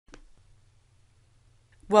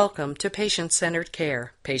Welcome to Patient-Centered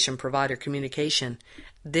Care, Patient-Provider Communication.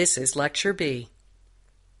 This is Lecture B.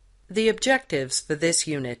 The objectives for this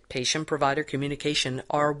unit, Patient-Provider Communication,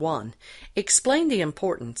 are 1. Explain the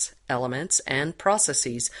importance, elements, and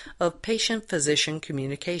processes of patient-physician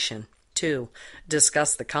communication. 2.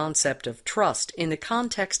 Discuss the concept of trust in the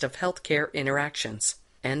context of healthcare interactions.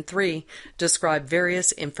 And 3. Describe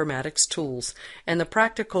various informatics tools and the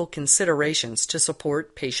practical considerations to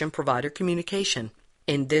support patient-provider communication.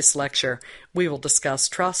 In this lecture, we will discuss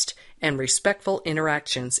trust and respectful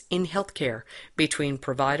interactions in healthcare between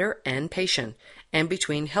provider and patient and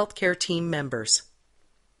between healthcare team members.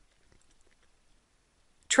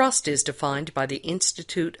 Trust is defined by the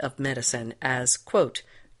Institute of Medicine as, quote,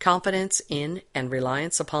 confidence in and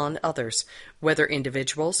reliance upon others, whether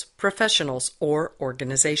individuals, professionals, or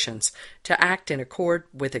organizations, to act in accord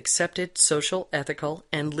with accepted social, ethical,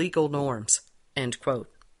 and legal norms, end quote.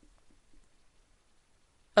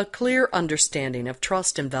 A clear understanding of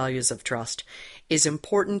trust and values of trust is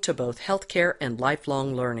important to both healthcare and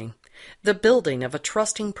lifelong learning. The building of a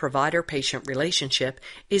trusting provider-patient relationship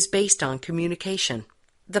is based on communication.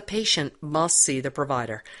 The patient must see the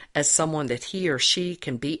provider as someone that he or she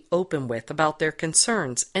can be open with about their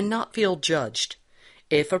concerns and not feel judged.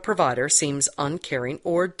 If a provider seems uncaring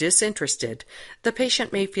or disinterested, the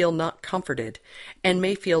patient may feel not comforted and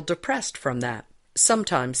may feel depressed from that.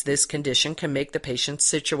 Sometimes this condition can make the patient's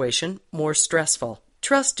situation more stressful.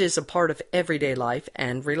 Trust is a part of everyday life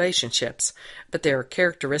and relationships, but there are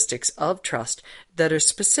characteristics of trust that are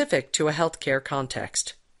specific to a healthcare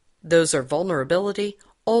context. Those are vulnerability,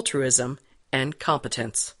 altruism, and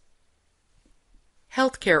competence.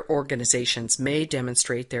 Healthcare organizations may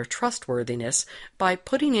demonstrate their trustworthiness by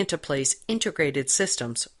putting into place integrated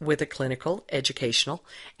systems with a clinical, educational,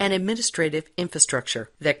 and administrative infrastructure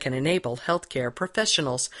that can enable healthcare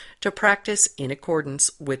professionals to practice in accordance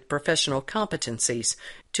with professional competencies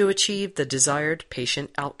to achieve the desired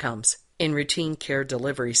patient outcomes. In routine care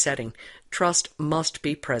delivery setting, trust must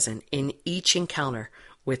be present in each encounter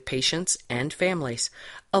with patients and families,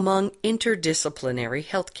 among interdisciplinary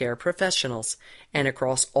healthcare professionals, and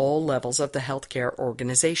across all levels of the healthcare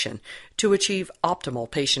organization to achieve optimal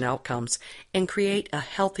patient outcomes and create a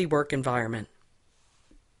healthy work environment.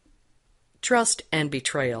 Trust and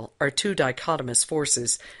betrayal are two dichotomous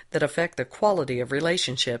forces that affect the quality of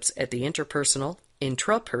relationships at the interpersonal,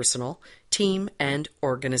 intrapersonal, team, and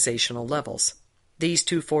organizational levels. These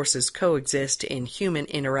two forces coexist in human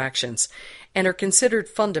interactions and are considered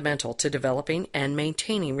fundamental to developing and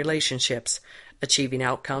maintaining relationships, achieving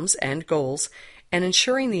outcomes and goals, and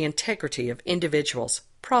ensuring the integrity of individuals,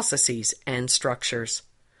 processes, and structures.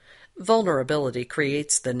 Vulnerability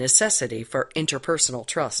creates the necessity for interpersonal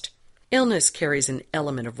trust. Illness carries an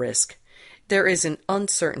element of risk. There is an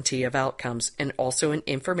uncertainty of outcomes and also an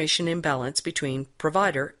information imbalance between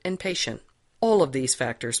provider and patient. All of these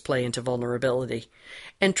factors play into vulnerability,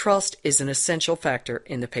 and trust is an essential factor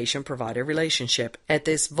in the patient-provider relationship at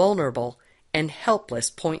this vulnerable and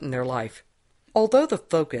helpless point in their life. Although the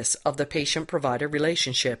focus of the patient-provider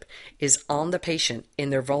relationship is on the patient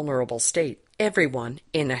in their vulnerable state, everyone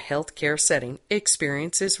in a healthcare setting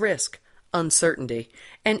experiences risk, uncertainty,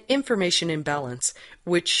 and information imbalance,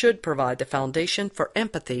 which should provide the foundation for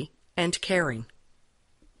empathy and caring.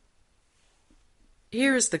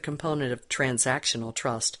 Here is the component of transactional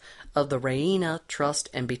trust of the Reina trust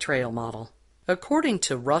and betrayal model. According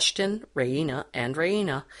to Rushton, Reina, and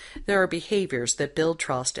Reina, there are behaviors that build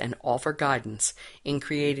trust and offer guidance in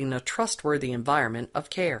creating a trustworthy environment of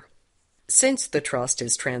care. Since the trust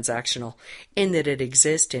is transactional in that it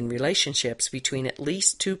exists in relationships between at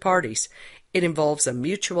least two parties, it involves a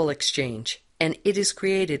mutual exchange, and it is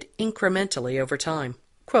created incrementally over time.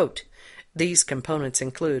 Quote, these components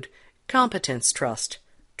include competence trust,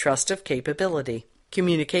 trust of capability,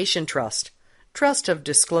 communication trust, trust of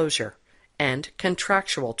disclosure, and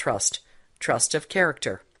contractual trust, trust of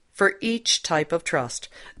character. For each type of trust,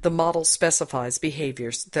 the model specifies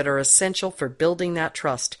behaviors that are essential for building that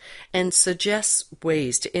trust and suggests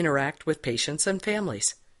ways to interact with patients and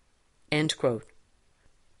families. End quote.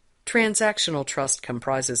 Transactional trust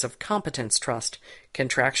comprises of competence trust,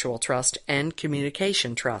 contractual trust, and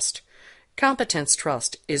communication trust. Competence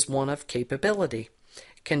trust is one of capability,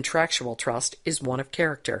 contractual trust is one of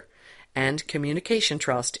character, and communication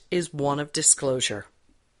trust is one of disclosure.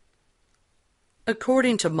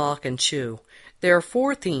 According to Mock and Chu, there are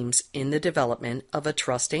 4 themes in the development of a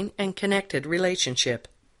trusting and connected relationship.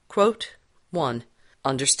 Quote, 1.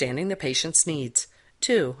 Understanding the patient's needs.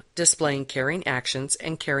 2. Displaying caring actions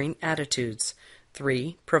and caring attitudes.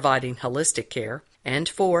 3. Providing holistic care. And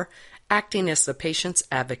 4. Acting as the patient's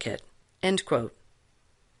advocate. End quote.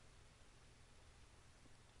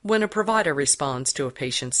 When a provider responds to a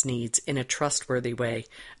patient's needs in a trustworthy way,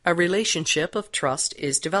 a relationship of trust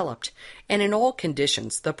is developed, and in all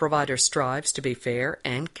conditions the provider strives to be fair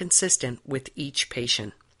and consistent with each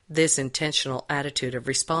patient. This intentional attitude of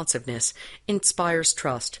responsiveness inspires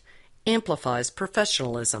trust, amplifies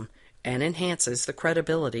professionalism, and enhances the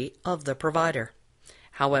credibility of the provider.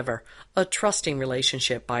 However, a trusting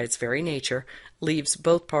relationship by its very nature leaves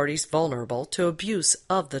both parties vulnerable to abuse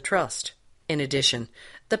of the trust. In addition,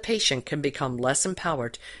 the patient can become less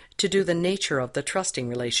empowered to do the nature of the trusting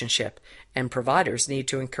relationship, and providers need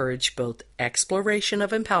to encourage both exploration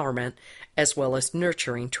of empowerment as well as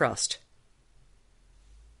nurturing trust.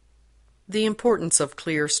 The importance of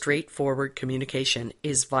clear, straightforward communication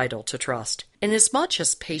is vital to trust. Inasmuch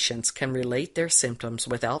as patients can relate their symptoms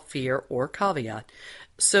without fear or caveat,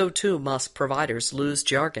 so too must providers lose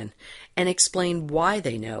jargon and explain why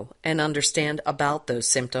they know and understand about those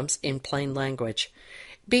symptoms in plain language.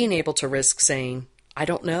 Being able to risk saying, "I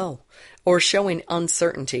don't know," or showing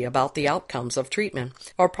uncertainty about the outcomes of treatment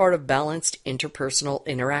are part of balanced interpersonal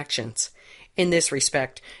interactions. In this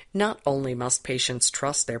respect, not only must patients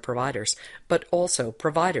trust their providers, but also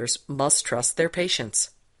providers must trust their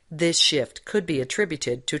patients. This shift could be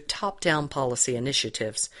attributed to top-down policy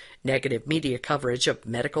initiatives, negative media coverage of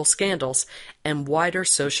medical scandals, and wider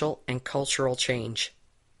social and cultural change.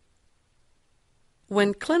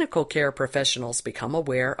 When clinical care professionals become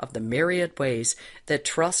aware of the myriad ways that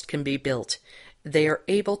trust can be built, they are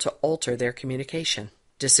able to alter their communication,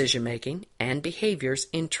 decision-making, and behaviors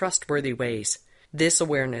in trustworthy ways. This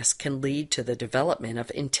awareness can lead to the development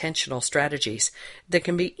of intentional strategies that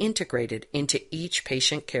can be integrated into each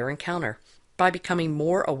patient care encounter by becoming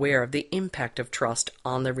more aware of the impact of trust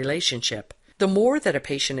on the relationship. The more that a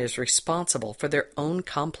patient is responsible for their own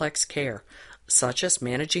complex care, such as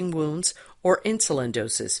managing wounds or insulin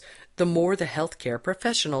doses, the more the healthcare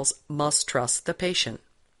professionals must trust the patient.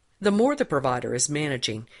 The more the provider is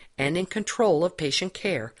managing and in control of patient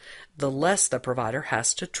care, the less the provider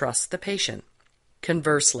has to trust the patient.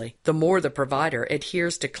 Conversely, the more the provider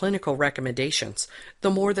adheres to clinical recommendations,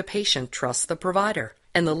 the more the patient trusts the provider,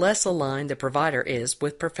 and the less aligned the provider is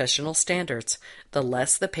with professional standards, the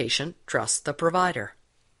less the patient trusts the provider.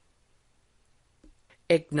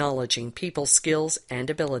 Acknowledging people's skills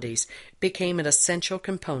and abilities became an essential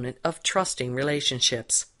component of trusting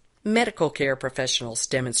relationships. Medical care professionals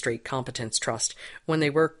demonstrate competence trust when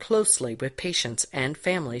they work closely with patients and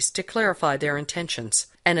families to clarify their intentions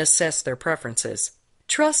and assess their preferences.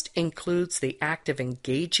 Trust includes the act of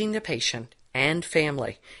engaging the patient and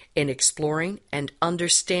family in exploring and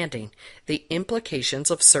understanding the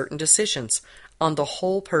implications of certain decisions on the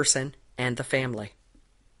whole person and the family.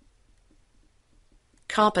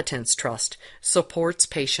 Competence trust supports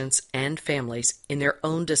patients and families in their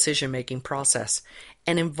own decision-making process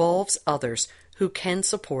and involves others who can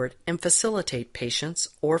support and facilitate patients'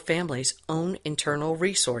 or families' own internal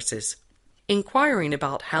resources. Inquiring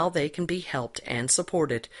about how they can be helped and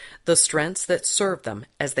supported, the strengths that serve them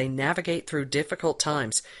as they navigate through difficult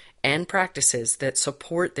times, and practices that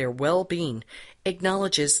support their well-being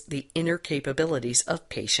acknowledges the inner capabilities of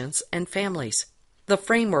patients and families. The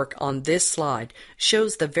framework on this slide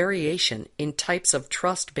shows the variation in types of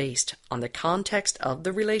trust based on the context of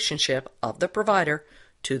the relationship of the provider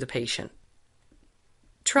to the patient.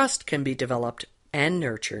 Trust can be developed and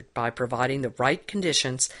nurtured by providing the right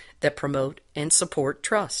conditions that promote and support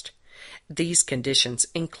trust. These conditions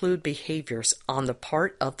include behaviors on the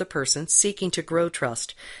part of the person seeking to grow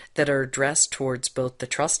trust that are addressed towards both the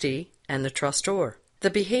trustee and the trustor. The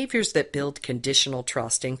behaviors that build conditional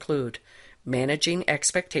trust include managing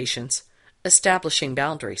expectations, establishing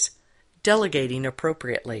boundaries, delegating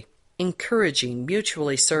appropriately, encouraging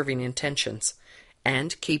mutually serving intentions,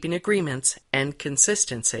 and keeping agreements and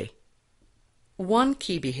consistency. One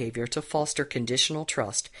key behavior to foster conditional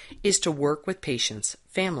trust is to work with patients,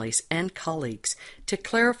 families, and colleagues to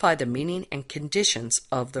clarify the meaning and conditions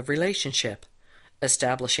of the relationship.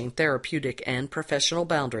 Establishing therapeutic and professional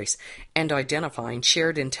boundaries and identifying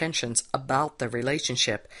shared intentions about the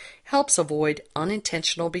relationship helps avoid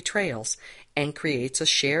unintentional betrayals and creates a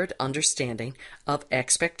shared understanding of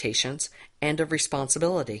expectations and of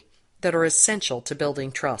responsibility that are essential to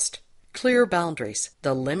building trust. Clear boundaries,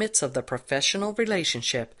 the limits of the professional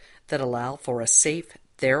relationship that allow for a safe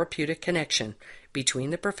therapeutic connection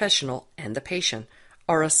between the professional and the patient,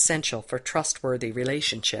 are essential for trustworthy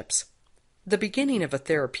relationships. The beginning of a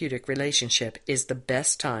therapeutic relationship is the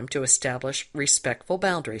best time to establish respectful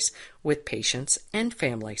boundaries with patients and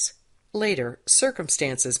families. Later,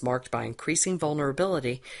 circumstances marked by increasing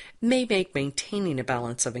vulnerability may make maintaining a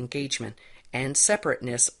balance of engagement and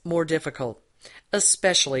separateness more difficult.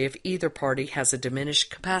 especially if either party has a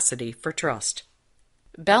diminished capacity for trust.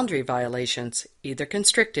 Boundary violations, either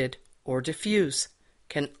constricted or diffuse,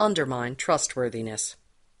 can undermine trustworthiness.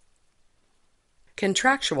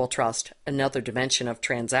 Contractual trust, another dimension of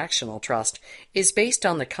transactional trust, is based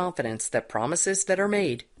on the confidence that promises that are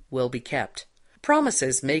made will be kept.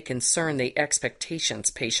 Promises may concern the expectations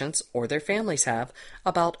patients or their families have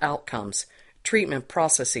about outcomes, treatment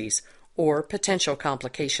processes, or potential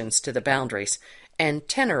complications to the boundaries and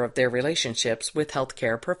tenor of their relationships with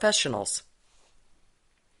healthcare professionals.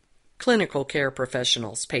 Clinical care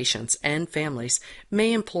professionals, patients, and families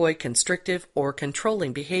may employ constrictive or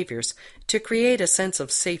controlling behaviors to create a sense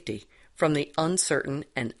of safety from the uncertain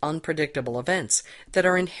and unpredictable events that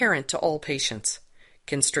are inherent to all patients.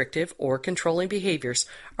 Constrictive or controlling behaviors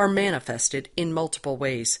are manifested in multiple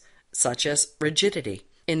ways, such as rigidity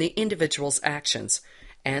in the individual's actions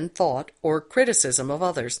and thought or criticism of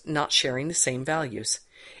others not sharing the same values.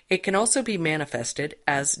 It can also be manifested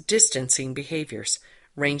as distancing behaviors,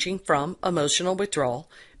 ranging from emotional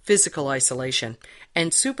withdrawal, physical isolation,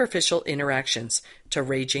 and superficial interactions to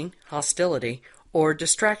raging, hostility, or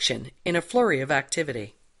distraction in a flurry of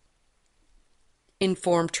activity.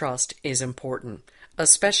 Informed trust is important,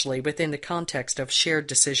 especially within the context of shared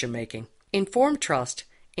decision-making. Informed trust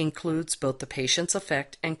includes both the patient's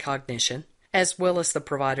affect and cognition, as well as the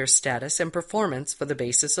provider's status and performance for the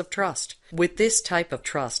basis of trust. With this type of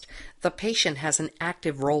trust, the patient has an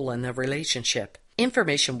active role in the relationship.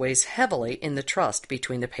 Information weighs heavily in the trust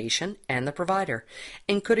between the patient and the provider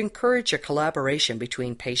and could encourage a collaboration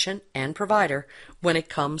between patient and provider when it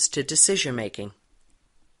comes to decision-making.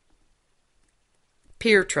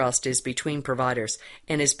 Peer trust is between providers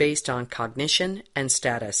and is based on cognition and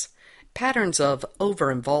status. Patterns of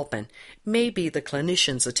over-involvement may be the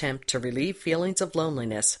clinician's attempt to relieve feelings of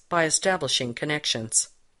loneliness by establishing connections.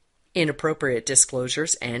 Inappropriate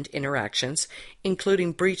disclosures and interactions,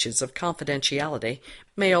 including breaches of confidentiality,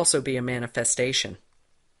 may also be a manifestation.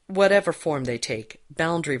 Whatever form they take,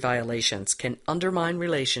 boundary violations can undermine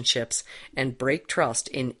relationships and break trust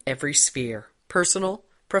in every sphere: personal,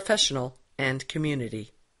 professional, and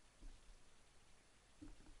community.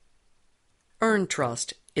 Earned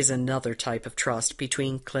trust is another type of trust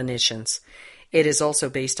between clinicians. It is also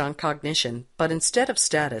based on cognition, but instead of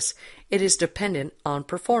status, it is dependent on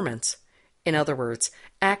performance. In other words,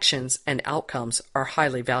 actions and outcomes are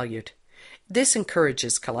highly valued. This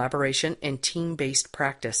encourages collaboration and team-based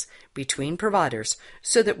practice between providers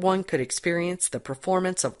so that one could experience the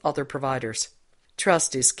performance of other providers.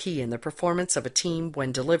 Trust is key in the performance of a team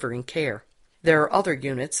when delivering care. There are other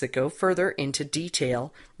units that go further into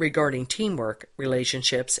detail regarding teamwork,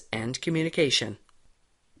 relationships, and communication.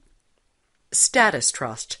 Status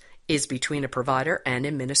trust is between a provider and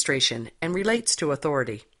administration and relates to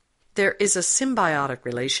authority. There is a symbiotic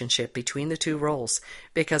relationship between the two roles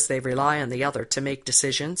because they rely on the other to make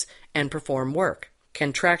decisions and perform work.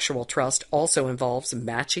 Contractual trust also involves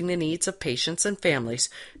matching the needs of patients and families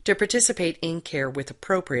to participate in care with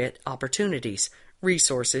appropriate opportunities,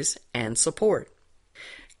 resources, and support.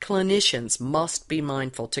 Clinicians must be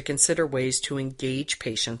mindful to consider ways to engage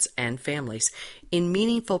patients and families in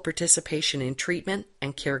meaningful participation in treatment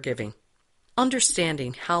and caregiving.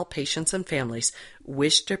 Understanding how patients and families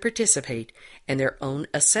wish to participate and their own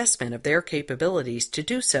assessment of their capabilities to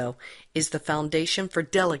do so is the foundation for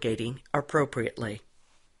delegating appropriately.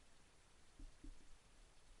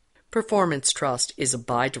 Performance trust is a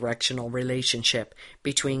bidirectional relationship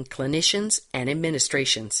between clinicians and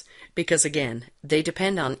administrations because, again, they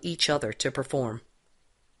depend on each other to perform.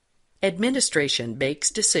 Administration makes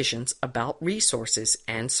decisions about resources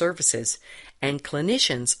and services, and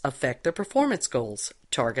clinicians affect the performance goals,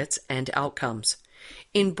 targets, and outcomes.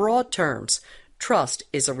 In broad terms, trust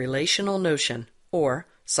is a relational notion or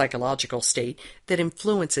psychological state that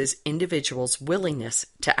influences individuals' willingness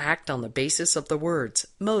to act on the basis of the words,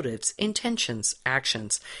 motives, intentions,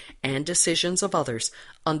 actions, and decisions of others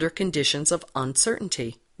under conditions of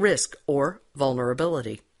uncertainty, risk, or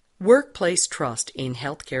vulnerability. Workplace trust in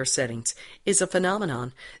healthcare settings is a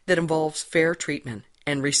phenomenon that involves fair treatment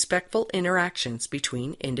and respectful interactions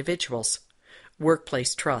between individuals.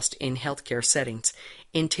 Workplace trust in healthcare settings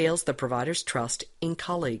entails the provider's trust in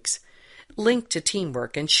colleagues, linked to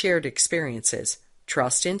teamwork and shared experiences,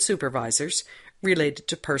 trust in supervisors related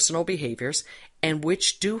to personal behaviors and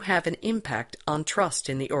which do have an impact on trust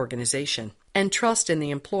in the organization, and trust in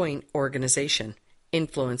the employing organization,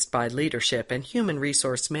 influenced by leadership and human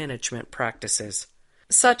resource management practices.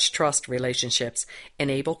 Such trust relationships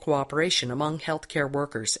enable cooperation among healthcare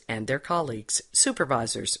workers and their colleagues,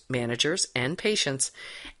 supervisors, managers, and patients,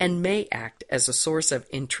 and may act as a source of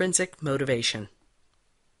intrinsic motivation.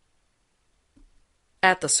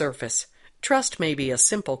 At the surface, trust may be a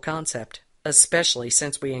simple concept, especially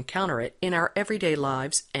since we encounter it in our everyday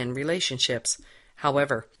lives and relationships.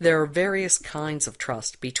 However, there are various kinds of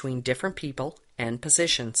trust between different people and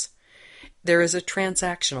positions. There is a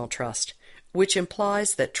transactional trust, which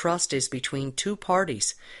implies that trust is between two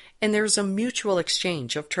parties, and there is a mutual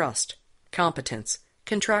exchange of trust. Competence,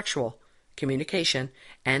 contractual, communication,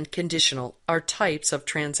 and conditional are types of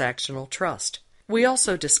transactional trust. We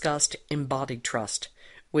also discussed embodied trust,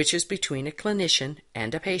 which is between a clinician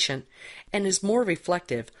and a patient and is more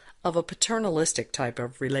reflective of a paternalistic type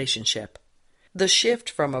of relationship. The shift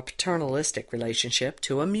from a paternalistic relationship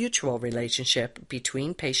to a mutual relationship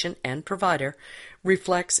between patient and provider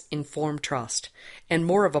reflects informed trust and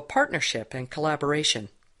more of a partnership and collaboration.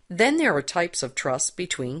 Then there are types of trust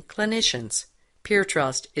between clinicians. Peer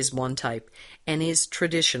trust is one type and is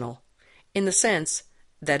traditional, in the sense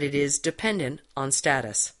that it is dependent on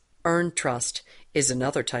status. Earned trust is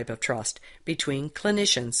another type of trust between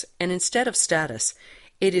clinicians, and instead of status,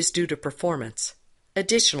 it is due to performance.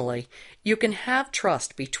 Additionally, you can have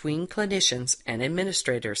trust between clinicians and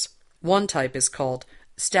administrators. One type is called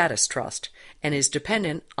status trust and is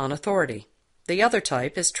dependent on authority. The other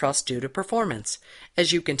type is trust due to performance.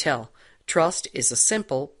 As you can tell, trust is a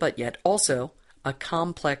simple but yet also a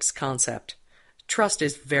complex concept. Trust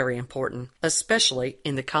is very important, especially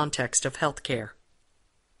in the context of healthcare.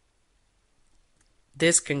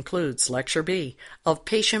 This concludes Lecture B of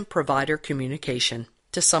Patient-Provider Communication.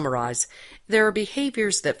 To summarize, there are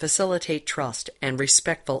behaviors that facilitate trust and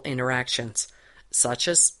respectful interactions, such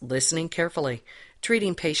as listening carefully,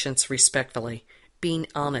 treating patients respectfully, being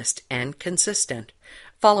honest and consistent,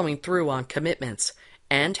 following through on commitments,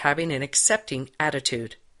 and having an accepting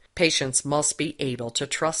attitude. Patients must be able to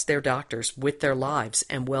trust their doctors with their lives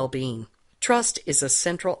and well-being. Trust is a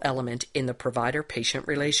central element in the provider-patient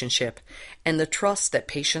relationship, and the trust that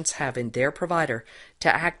patients have in their provider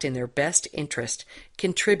to act in their best interest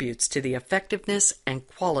contributes to the effectiveness and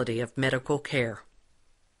quality of medical care.